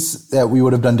things that we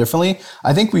would have done differently,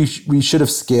 I think we should have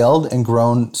scaled and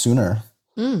grown sooner.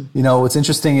 What's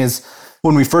interesting is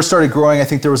when we first started growing, I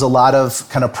think there was a lot of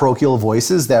kind of parochial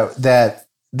voices that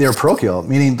they're parochial,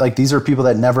 meaning like these are people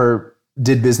that never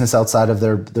did business outside of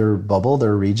their bubble,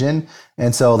 their region.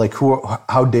 And so like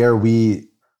how dare we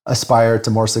aspire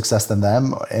to more success than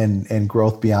them and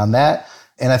growth beyond that?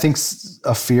 And I think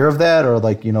a fear of that or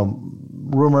like,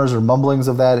 rumors or mumblings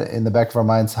of that in the back of our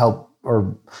minds help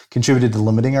or contributed to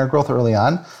limiting our growth early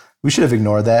on. We should have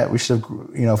ignored that. We should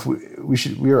have,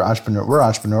 we're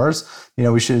entrepreneurs.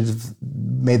 We should have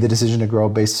made the decision to grow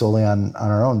based solely on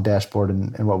our own dashboard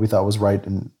and what we thought was right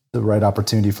and the right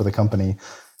opportunity for the company.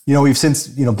 We've since,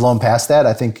 blown past that.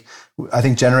 I think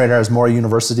Generator has more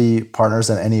university partners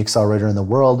than any accelerator in the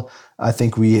world. I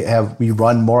think we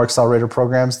run more accelerator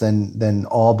programs than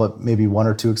all but maybe one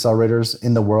or two accelerators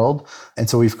in the world. And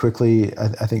so we've quickly,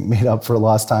 I think, made up for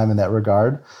lost time in that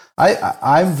regard.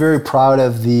 I'm very proud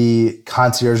of the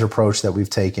concierge approach that we've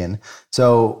taken.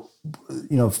 So,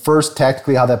 first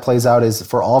tactically how that plays out is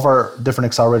for all of our different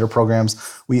accelerator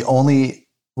programs, we only,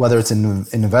 whether it's an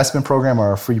investment program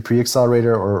or a free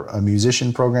pre-accelerator or a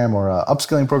musician program or an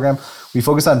upskilling program, we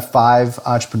focus on 5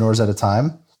 entrepreneurs at a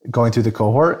time going through the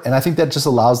cohort. And I think that just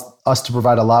allows us to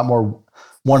provide a lot more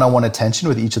one-on-one attention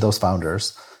with each of those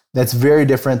founders. That's very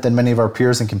different than many of our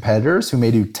peers and competitors who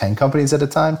may do 10 companies at a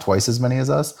time, twice as many as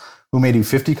us, who may do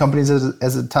 50 companies at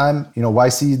a time.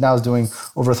 YC now is doing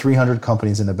over 300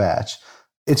 companies in a batch.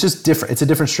 It's just different. It's a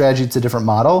different strategy. It's a different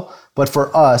model. But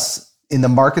for us, in the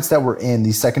markets that we're in,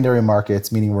 these secondary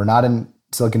markets, meaning we're not in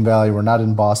Silicon Valley, we're not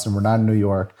in Boston, we're not in New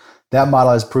York, that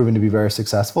model has proven to be very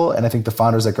successful. And I think the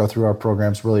founders that go through our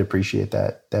programs really appreciate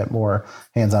that more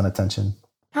hands-on attention.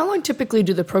 How long typically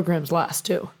do the programs last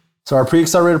too? So our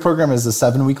pre-accelerator program is a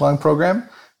 7-week-long program.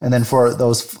 And then for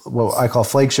those, what I call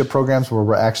flagship programs where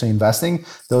we're actually investing,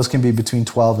 those can be between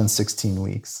 12 and 16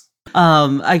 weeks.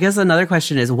 I guess another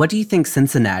question is, what do you think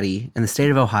Cincinnati and the state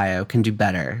of Ohio can do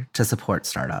better to support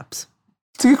startups?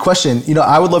 It's a good question.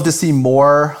 I would love to see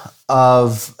more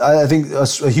of, I think a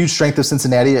huge strength of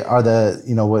Cincinnati are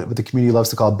what the community loves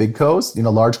to call big cos,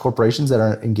 large corporations that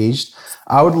are engaged.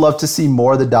 I would love to see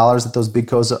more of the dollars that those big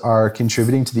cos are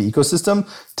contributing to the ecosystem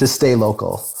to stay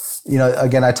local.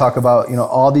 Again, I talk about,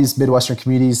 all these Midwestern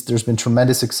communities, there's been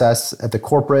tremendous success at the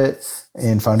corporate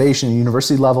and foundation and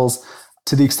university levels.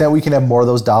 to the extent we can have more of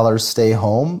those dollars stay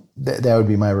home, that would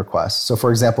be my request. So for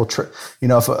example,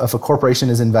 if a corporation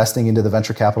is investing into the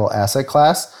venture capital asset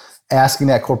class, asking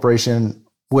that corporation,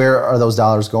 where are those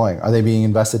dollars going? Are they being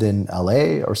invested in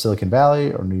LA or Silicon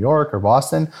Valley or New York or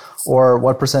Boston? Or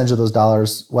what percentage of those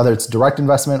dollars, whether it's direct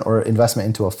investment or investment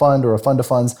into a fund or a fund of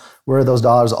funds, where are those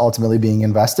dollars ultimately being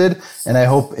invested? And I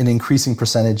hope an increasing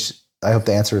percentage, I hope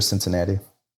the answer is Cincinnati.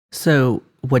 So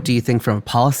what do you think from a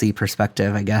policy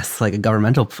perspective, I guess, like a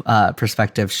governmental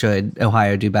perspective, should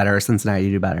Ohio do better or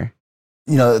Cincinnati do better?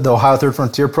 The Ohio Third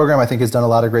Frontier program, I think, has done a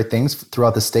lot of great things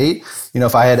throughout the state.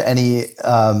 If I had any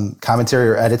commentary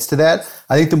or edits to that,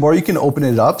 I think the more you can open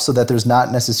it up so that there's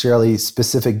not necessarily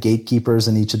specific gatekeepers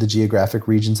in each of the geographic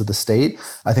regions of the state,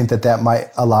 I think that might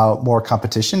allow more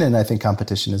competition, and I think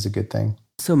competition is a good thing.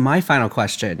 So my final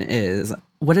question is,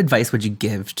 what advice would you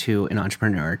give to an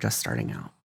entrepreneur just starting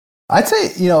out? I'd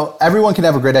say, everyone can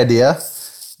have a great idea.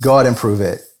 Go out and prove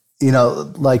it.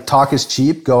 Like talk is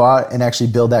cheap, go out and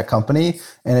actually build that company.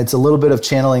 And it's a little bit of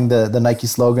channeling the Nike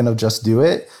slogan of just do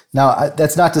it. Now,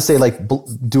 that's not to say like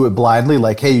do it blindly,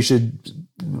 like, hey, you should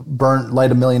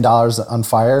light $1 million on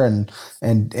fire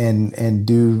and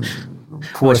do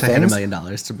poor things. I had $1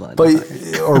 million to blood.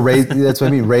 Or that's what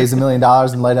I mean, raise $1 million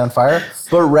and light it on fire.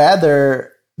 But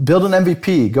rather build an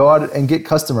MVP, go out and get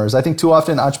customers. I think too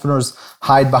often entrepreneurs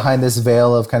hide behind this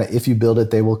veil of kind of, if you build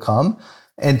it, they will come.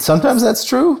 And sometimes that's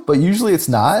true, but usually it's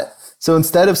not. So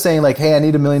instead of saying like, hey, I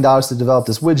need $1 million to develop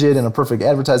this widget and a perfect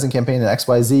advertising campaign and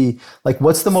XYZ, like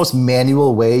what's the most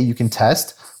manual way you can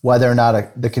test whether or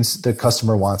not the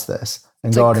customer wants this?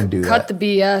 And go out and do that. Cut the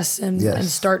BS and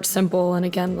start simple. And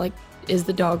again, like, is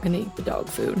the dog going to eat the dog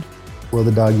food? Will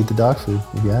the dog eat the dog food?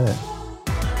 You got it.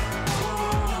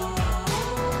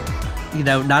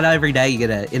 Not every day you get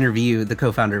to interview the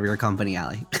co-founder of your company,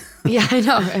 Allie. Yeah,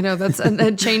 I know. That's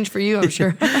a change for you, I'm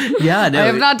sure. Yeah, no. I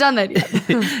have not done that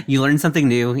yet. You learn something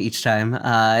new each time.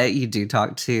 You do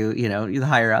talk to, the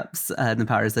higher ups and the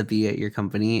powers that be at your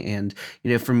company. And,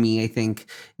 for me, I think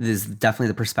this is definitely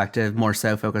the perspective, more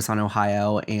so focus on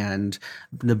Ohio and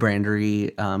the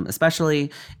brandery,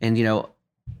 especially. And,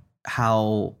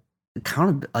 how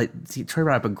accountability. Troy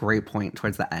brought up a great point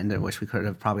towards the end, in which we could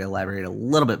have probably elaborated a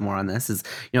little bit more on this. Is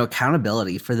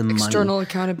accountability for the external money,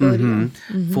 accountability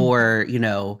for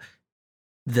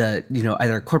the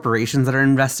either corporations that are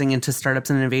investing into startups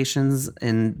and innovations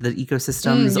in the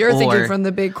ecosystems. You're thinking from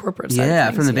the big corporate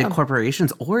side. From the big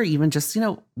corporations, or even just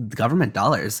government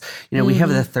dollars. We have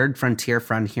the Third Frontier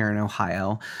Fund here in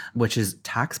Ohio, which is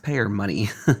taxpayer money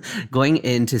going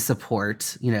in to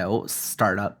support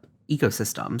startup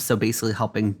ecosystem. So basically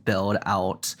helping build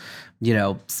out,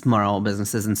 small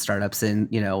businesses and startups in,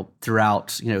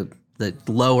 throughout, the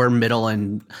lower, middle,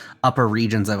 and upper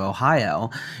regions of Ohio.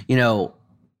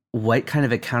 What kind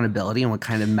of accountability and what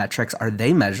kind of metrics are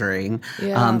they measuring?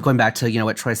 Yeah. Going back to,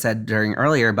 what Troy said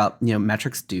earlier about,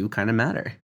 metrics do kind of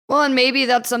matter. Well, and maybe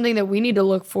that's something that we need to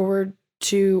look forward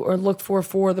to or look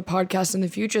for the podcast in the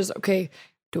future is, okay,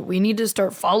 do we need to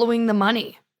start following the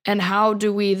money? And how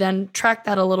do we then track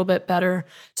that a little bit better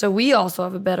so we also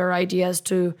have a better idea as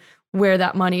to where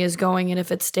that money is going and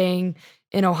if it's staying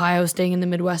in Ohio, staying in the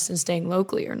Midwest, and staying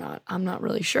locally or not? I'm not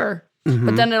really sure. Mm-hmm.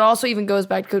 But then it also even goes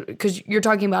back because you're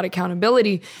talking about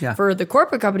accountability for the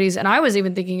corporate companies. And I was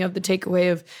even thinking of the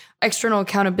takeaway of external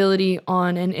accountability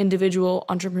on an individual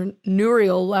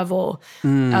entrepreneurial level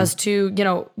as to,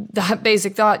 that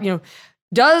basic thought,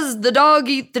 does the dog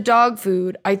eat the dog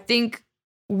food? I think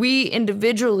we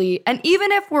individually, and even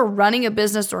if we're running a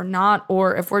business or not,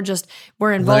 or if we're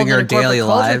involved in a daily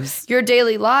culture, your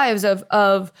daily lives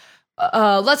of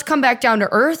let's come back down to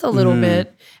earth a little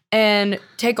bit and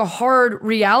take a hard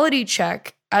reality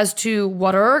check as to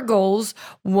what are our goals,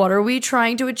 what are we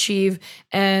trying to achieve,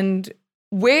 and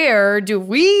where do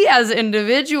we as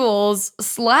individuals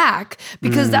slack?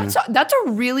 Because that's a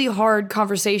really hard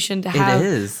conversation to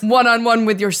have one-on-one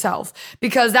with yourself,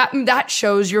 because that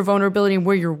shows your vulnerability and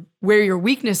where your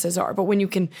weaknesses are. But when you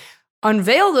can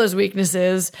unveil those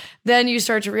weaknesses, then you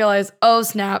start to realize, oh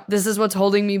snap, this is what's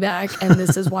holding me back, and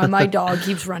this is why my dog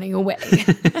keeps running away.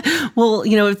 Well,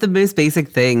 if the most basic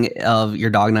thing of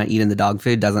your dog not eating the dog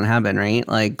food doesn't happen, right?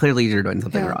 Like, clearly you're doing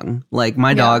something wrong. Like,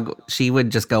 my dog, she would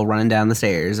just go running down the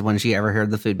stairs when she ever heard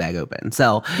the food bag open.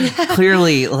 So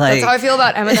clearly, like, that's how I feel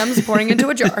about M&Ms pouring into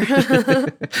a jar.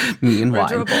 Me and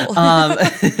wine.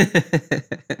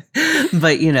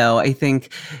 But I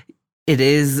think it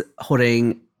is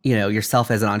holding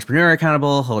yourself as an entrepreneur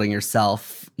accountable, holding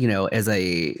yourself as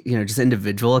a, just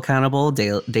individual accountable day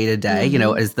to day,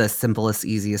 is the simplest,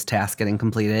 easiest task getting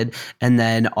completed? And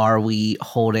then are we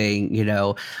holding,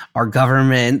 our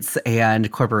governments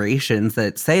and corporations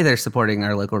that say they're supporting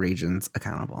our local regions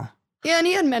accountable? Yeah, and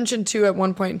he had mentioned too at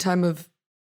one point in time of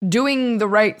doing the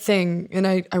right thing. And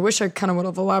I wish I kind of would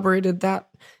have elaborated that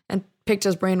and picked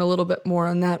his brain a little bit more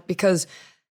on that, because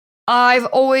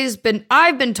I've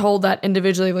been told that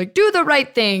individually, like, do the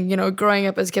right thing, growing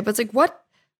up as a kid. But it's like,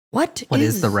 what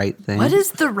is the right thing? What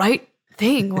is the right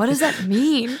thing? What does that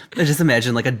mean? I just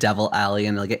imagine like a devil alley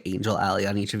and like an angel alley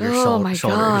on each of your Oh my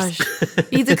shoulders. Gosh.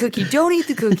 Eat the cookie. Don't eat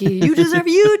the cookie. You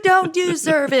don't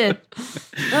deserve it.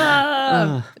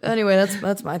 Anyway,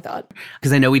 that's my thought.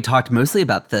 Because I know we talked mostly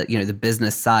about the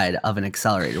business side of an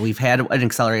accelerator. We've had an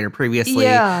accelerator previously,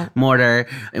 Mortar,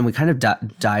 and we kind of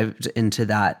dived into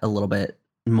that a little bit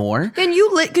more. And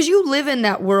because you live in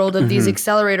that world of these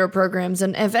accelerator programs,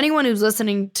 and if anyone who's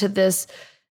listening to this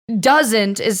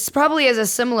is probably has a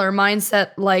similar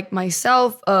mindset like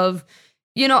myself of,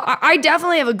 I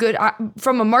definitely have a good,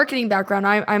 from a marketing background,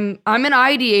 I'm an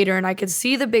ideator and I could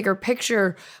see the bigger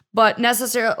picture, but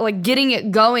necessarily like getting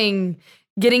it going,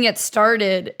 getting it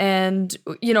started, and,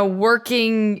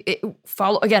 working,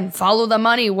 follow the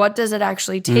money. What does it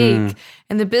actually take?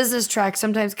 And the business track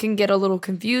sometimes can get a little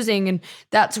confusing. And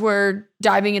that's where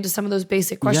diving into some of those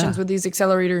basic questions with these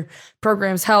accelerator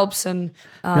programs helps. And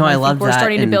I love that. We're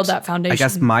starting to build that foundation. I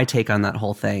guess my take on that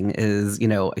whole thing is,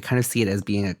 I kind of see it as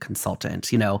being a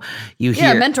consultant. You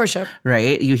hear mentorship,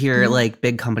 right? You hear like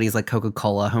big companies like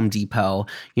Coca-Cola, Home Depot,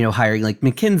 hiring like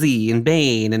McKinsey and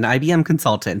Bain and IBM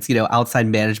consultants, outside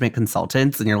management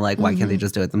consultants, and you're like, why can't they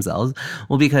just do it themselves?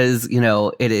 Well, because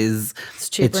it's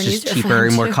cheaper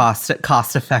and more cost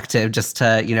effective just to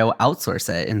outsource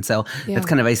it. And so it's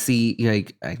kind of, I see,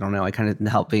 I don't know, I kind of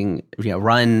helping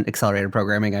run accelerator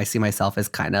programming. I see myself as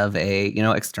kind of a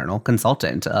external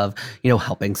consultant of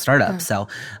helping startups. So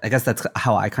I guess that's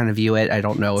how I kind of view it. I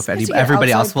don't know if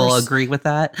everybody else will agree with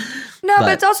that. No,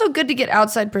 but it's also good to get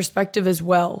outside perspective as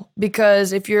well,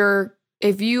 because if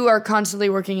you are constantly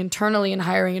working internally and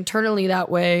hiring internally that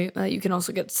way, you can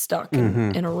also get stuck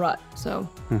in a rut. So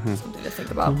something to think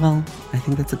about. Well, I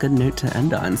think that's a good note to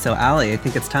end on. So, Allie, I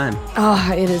think it's time.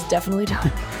 Oh, it is definitely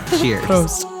time. Cheers.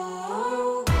 Prost.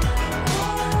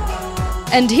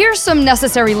 And here's some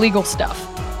necessary legal stuff.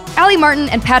 Allie Martin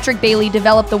and Patrick Bailey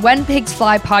developed the When Pigs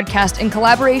Fly podcast in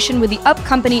collaboration with the Up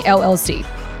Company LLC.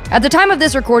 At the time of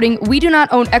this recording, we do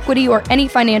not own equity or any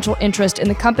financial interest in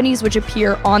the companies which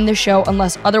appear on this show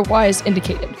unless otherwise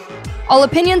indicated. All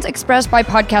opinions expressed by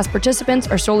podcast participants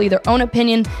are solely their own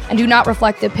opinion and do not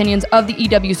reflect the opinions of the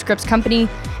EW Scripps Company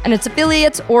and its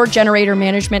affiliates, or Generator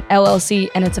Management LLC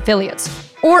and its affiliates,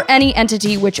 or any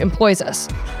entity which employs us.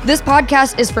 This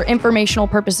podcast is for informational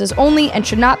purposes only and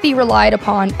should not be relied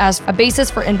upon as a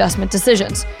basis for investment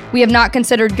decisions. We have not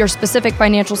considered your specific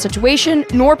financial situation,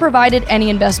 nor provided any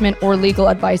investment or legal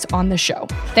advice on the show.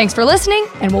 Thanks for listening,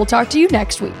 and we'll talk to you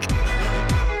next week.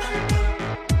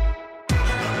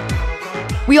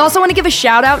 We also want to give a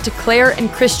shout out to Claire and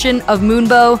Christian of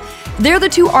Moonbow. They're the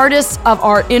two artists of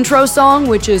our intro song,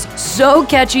 which is so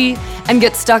catchy and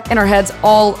gets stuck in our heads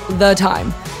all the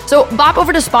time. So bop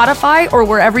over to Spotify or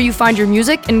wherever you find your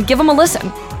music and give them a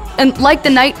listen. And Like the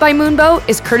Night by Moonbow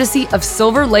is courtesy of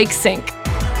Silver Lake Sync.